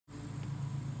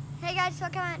Hey guys,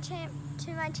 welcome back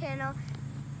to my channel,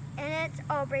 and it's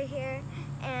Aubrey here,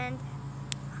 and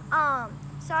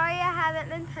sorry I haven't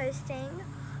been posting,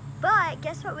 but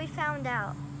guess what we found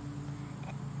out?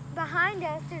 Behind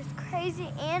us there's crazy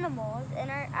animals at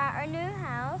our new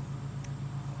house,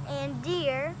 and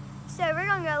deer, so we're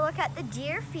gonna go look at the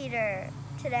deer feeder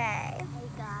today. Hey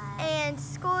guys. And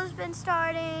school's been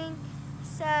starting,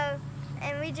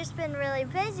 and we've just been really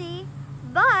busy,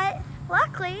 but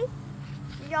luckily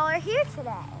y'all are here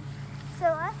today. So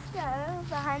let's go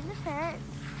behind the fence,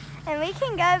 and we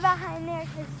can go behind there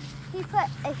because he put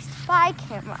a spy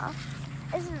camera.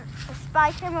 It's a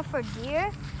spy camera for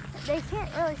deer. They can't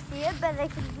really see it, but they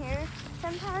can hear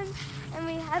sometimes, and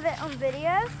we have it on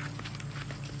video.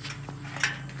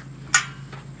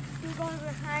 We're going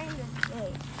behind the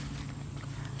gate.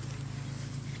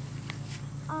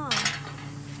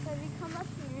 So we come up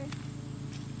here,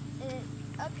 and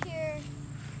it's up here.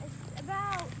 It's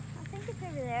about, I think it's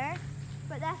over there,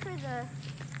 but that's where the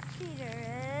feeder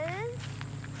is.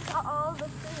 Got all the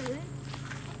food.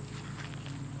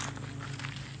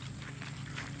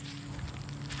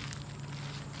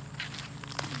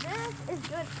 This is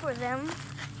good for them.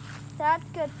 That's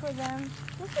good for them.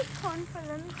 This is corn for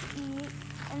them to eat,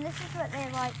 and this is what they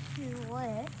like to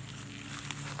lick.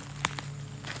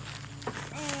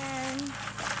 And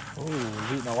oh,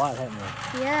 we've eaten a lot, haven't we?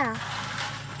 yeah.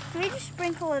 We just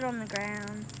sprinkle it on the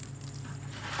ground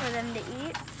for them to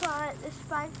eat. But the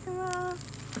spy camera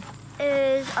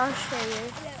is, I'll show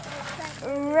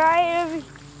you, right over here.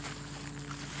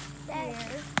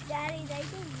 Daddy, they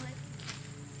can look.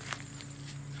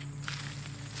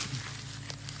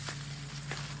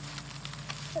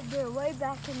 But they're way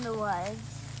back in the woods.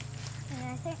 And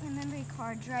I think the memory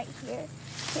card's right here.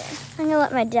 Here, I'm gonna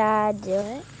let my dad do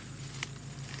it.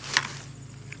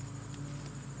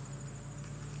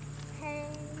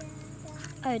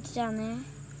 Oh, it's down there.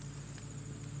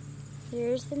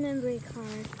 Here's the memory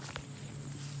card.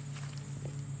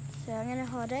 So I'm gonna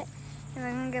hold it, and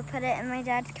we're gonna go put it in my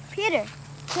dad's computer.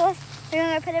 So we're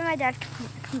gonna go put it in my dad's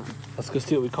computer. Come on. Let's go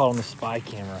see what we call on the spy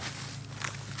camera.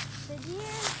 The deer.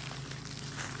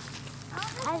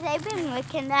 Have they been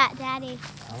looking at Daddy?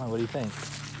 I don't know, what do you think?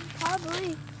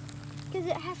 Probably. Because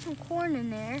it has some corn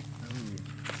in there.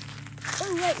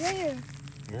 Oh, right there.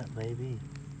 Yeah, maybe.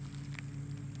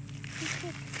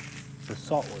 It's a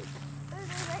salt lick. Look,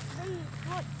 some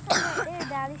right there,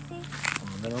 Daddy, see? On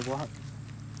the middle block.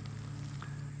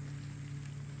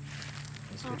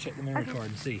 Let's go check the memory card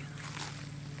and see.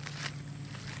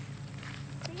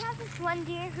 We have this one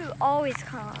deer who always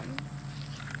comes.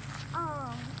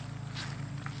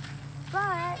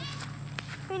 But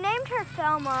we named her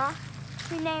Thelma.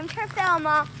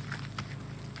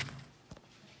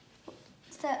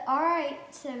 So, alright,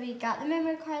 so we got the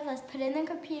memory card. Let's put it in the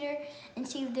computer and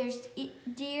see if there's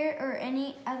deer or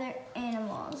any other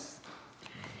animals.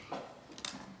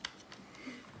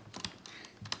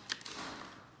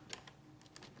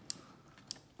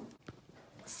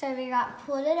 So we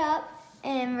pulled it up,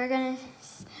 and we're not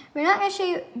gonna show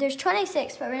you, there's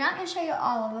 26, but we're not gonna show you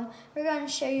all of them. We're gonna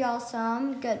show y'all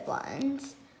some good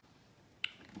ones.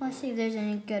 Let's see if there's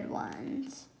any good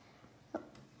ones.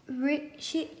 We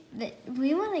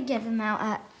want to get them out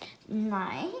at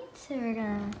night, so we're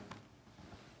gonna.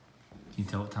 Can you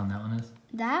tell what time that one is?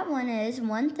 That one is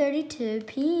 1:32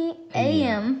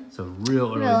 p.m. So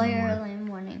real early Really in the morning. early in the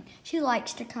morning. She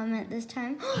likes to come at this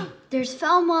time. There's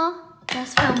Thelma.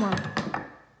 That's Thelma.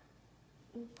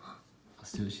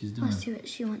 Let's see what she's doing. Let's see what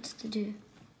she wants to do.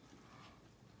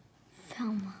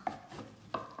 Thelma.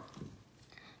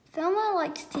 Thelma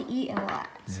likes to eat a lot,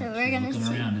 Yeah, so we're gonna she's see.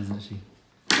 looking around, isn't she?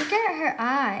 Look at her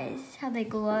eyes, how they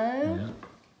glow.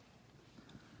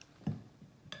 Yeah.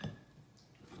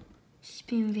 She's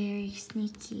being very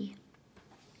sneaky.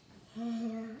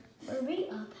 Were we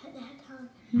up at that time?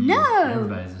 No!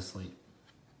 Everybody's asleep.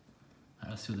 All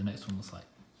right, let's see what the next one looks like.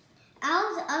 I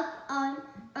was up on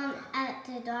at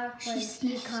the dark She place.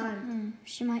 sniffed something.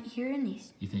 She might hear any.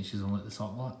 You think she's gonna lick the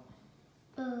salt block?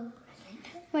 Oh.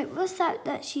 Wait, what's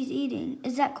that she's eating?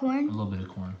 Is that A corn? little bit of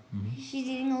corn. Mm-hmm. She's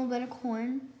eating a little bit of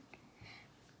corn.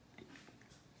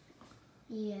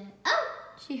 Yeah. Oh!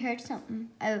 She heard something.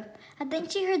 Oh, I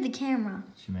think she heard the camera.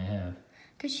 She may have.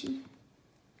 Let's see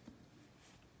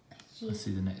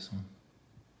the next one.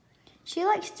 She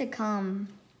likes to come.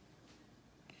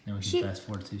 Then we can fast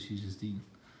forward to she's just eating.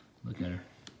 Look at her.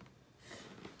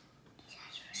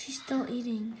 She's still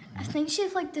eating. I think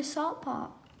she's like the salt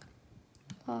block.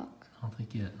 I don't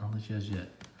think yet. I don't think she has yet.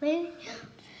 Really?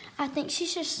 I think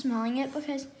she's just smelling it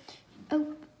because,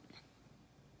 oh,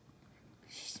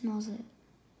 she smells it.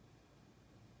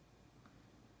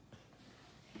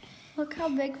 Look how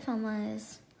big Filma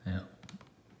is. Yeah.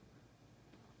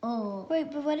 Oh.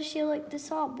 Wait, but what if she licked the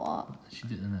salt block? She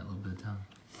did in that little bit of time.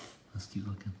 Let's keep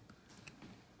looking.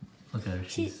 Look at her.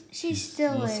 She's a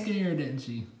still little there. scared, isn't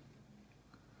she?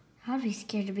 I'd be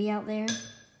scared to be out there.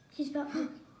 She's about.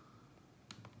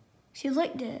 She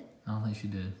licked it. I don't think she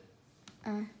did.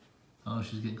 Uh, Oh,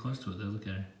 she's getting close to it though. Look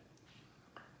at her.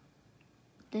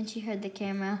 then she heard the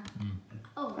camera.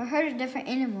 Oh. Or heard a different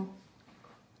animal.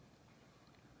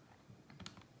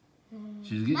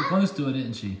 She's getting close to it,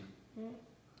 isn't she?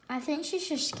 I think she's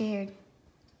just scared.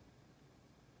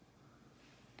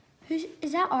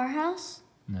 Is that our house?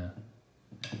 No.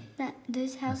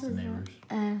 Those That's houses. the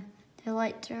neighbors. The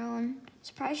lights are on.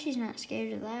 Surprised she's not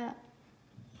scared of that.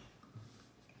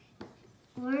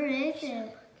 Where is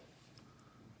it?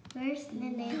 Where's the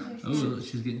neighbor's Oh, look,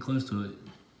 she's getting close to it.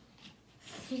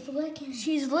 She's looking.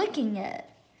 She's licking it.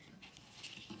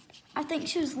 I think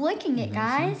she was licking it, think so?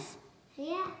 guys.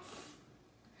 Yeah.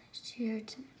 She heard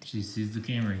some. She sees the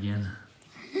camera again.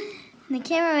 And the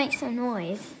camera makes some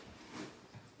noise.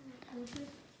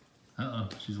 Uh-oh,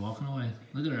 she's walking away.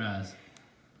 Look at her eyes.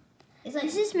 It's like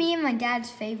This is me and my dad's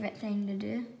favorite thing to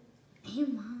do. hey,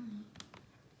 Mommy.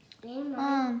 Hey,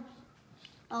 Mommy.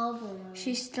 All of them.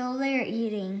 She's still there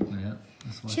eating. Yeah,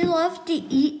 that's why. She loves to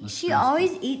eat. Let's She go.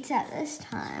 always eats at this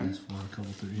time. Fast forward a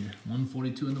couple through here.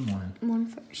 1:42 in the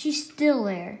morning. She's still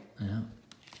there. Yeah.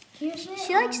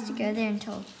 She likes to go there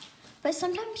until, but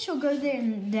sometimes she'll go there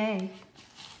in the day.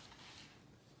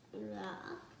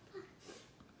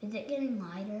 Is it getting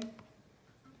lighter?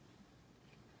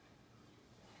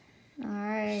 All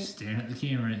right. She's staring at the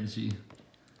camera, isn't she?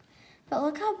 But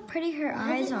look how pretty her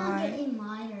Why is eyes it not are. getting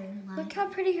lighter and lighter? Look how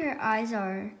pretty her eyes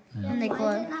are. Yeah. And they Why is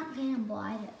glow. it not getting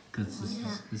brighter? Because this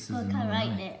is in Look the middle of the right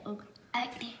night. there. Look right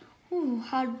there. Ooh,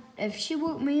 if she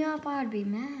woke me up, I'd be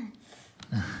mad.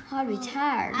 I'd be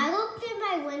tired. I looked in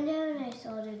my window and I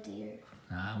saw the deer.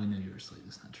 Nah, we knew you were asleep.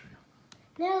 That's not true.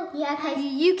 No, yeah,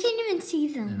 You can't even see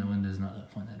them. And the window's not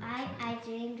up on that direction. I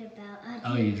dreamed about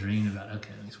a Oh, deer. you dreamed about it. Okay,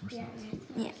 that makes more Yeah. sense.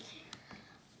 Yeah.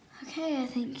 Okay, I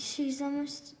think she's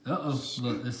almost. Uh-oh,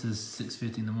 look, this is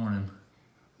 6:50 in the morning.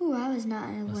 Ooh, I was not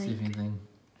Let's see awake. if anything...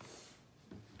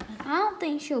 I don't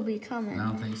think she'll be coming. I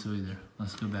don't think so either.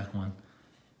 Let's go back one.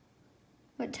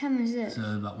 What time is it? So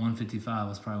about 1:55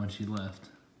 was probably when she left.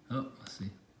 Oh, let's see.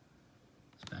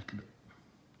 Let's back it up.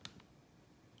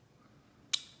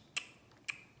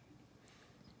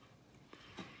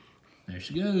 There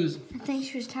she goes. I think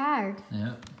she was tired.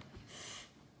 Yeah.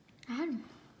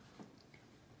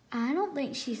 I don't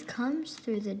think she comes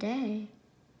through the day.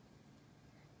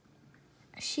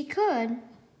 She could.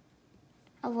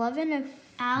 11 of.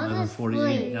 I was 11:48.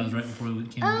 asleep. That was right before we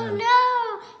came Oh down.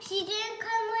 no! She didn't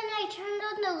come when I turned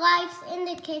on the lights in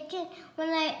the kitchen when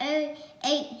I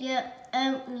ate the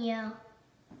oatmeal.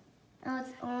 I was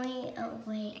only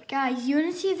awake. Guys, you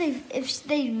want to see if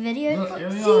they videoed? Look, here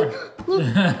we See? are. Look.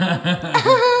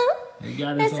 They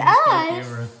got us That's on the spot us.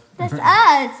 camera. That's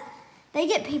us. They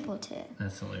get people too.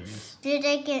 That's hilarious. Did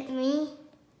they get me?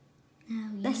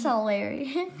 That's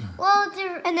hilarious. Well,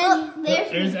 there, And then- look, Look,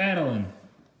 there's. there's Adeline.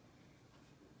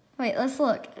 Wait, let's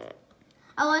look.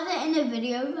 I wasn't in the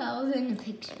video, but I was in the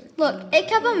picture. Look, it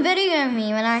kept on videoing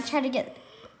me when I tried to get.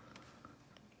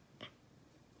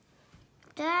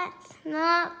 That's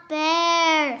not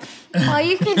fair. All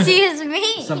you can see is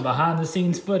me. Some behind the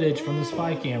scenes footage from the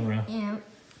spy camera. Yeah.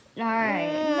 All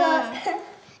right. Look.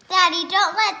 Daddy,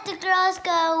 don't let the girls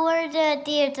go where the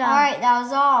deers are. All right, that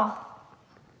was all.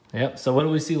 Yep, so what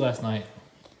did we see last night?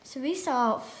 So we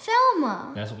saw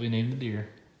Filma. That's what we named the deer.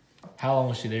 How long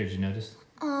was she there, did you notice?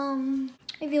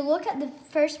 If you look at the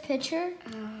first picture,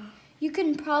 you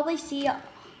can probably see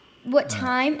what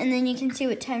time, and then you can see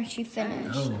what time she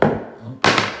finished. Oh,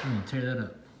 I'm gonna tear that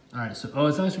up. All right, so,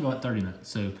 it's actually about 30 minutes.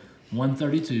 So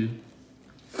 1:32,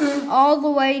 All the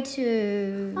way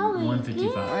to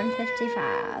 1:55.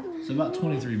 1:55. So about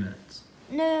 23 minutes.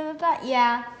 No, but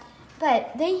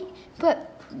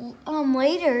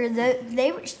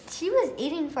later she was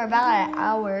eating for about an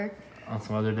hour. On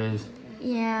some other days.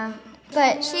 Yeah,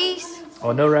 but she's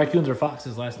Oh, no raccoons or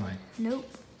foxes last night. nope.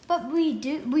 But we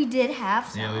did have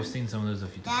some. Yeah, we've seen some of those a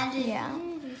few times. Daddy. Yeah.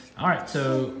 All right,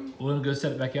 so we'll go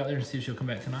set it back out there and see if she'll come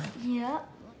back tonight. Yep.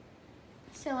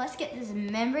 So let's get this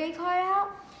memory card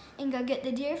out and go get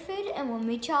the deer food, and we'll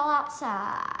meet y'all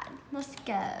outside. Let's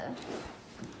go.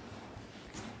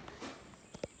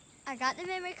 I got the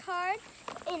memory card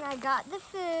and I got the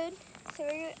food. So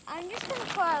I'm just gonna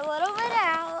pour a little bit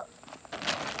out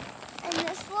in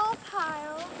this little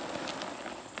pile.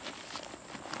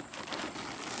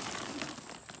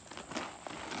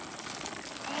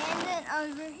 And then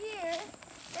over here,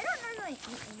 They don't normally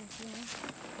eat everything.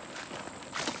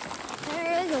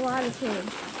 There is a lot of food.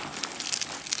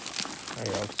 There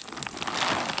you go.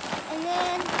 And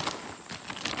then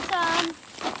some.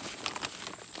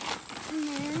 And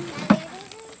then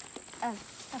I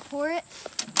pour it.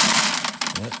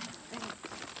 Yep.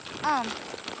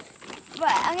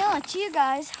 But I'm gonna let you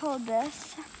guys hold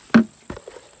this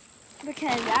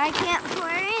because I can't pour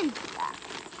in that.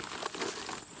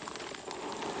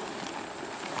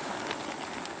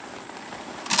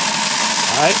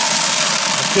 All right.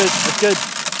 That's good. That's good.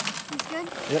 That's good?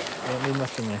 Yep. Don't need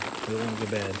much in there. It won't go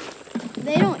bad.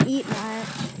 They don't eat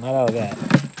much Not out of that.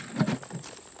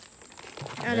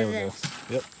 out There of we go. this.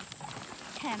 Yep.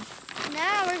 Okay.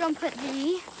 Now we're gonna put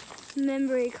the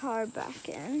memory card back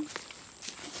in.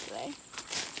 This way.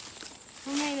 I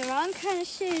made the wrong kind of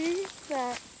shoes,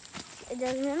 but it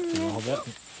doesn't matter. Hold that.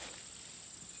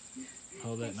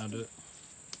 Hold that and I'll do it.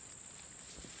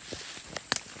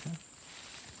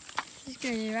 Just go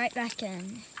right back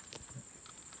in.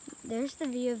 There's the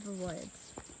view of the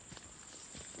woods.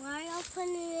 Why are y'all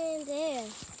putting it in there?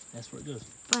 That's where it goes.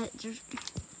 But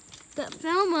the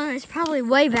filmer is probably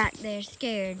way back there,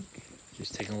 scared.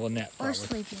 Just taking a little nap. Or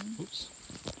Probably. sleeping. Oops.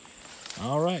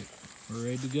 All right. We're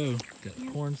ready to go. Got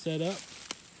the corn set up.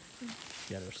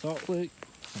 Got our salt lick,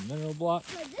 some mineral block.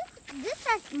 But this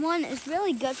one is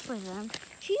really good for them.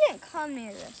 She didn't come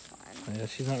near this one. Yeah,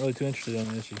 she's not really too interested in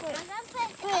it, is she? I'm gonna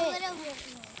put a little bit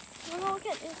more. We'll look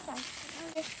at this side.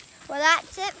 Okay. Well,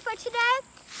 that's it for today.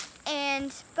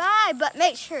 And bye. But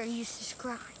make sure you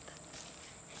subscribe.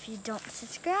 If you don't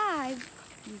subscribe,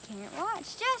 you can't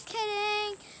watch. Just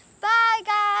kidding. Bye,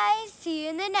 guys. See you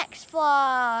in the next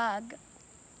vlog.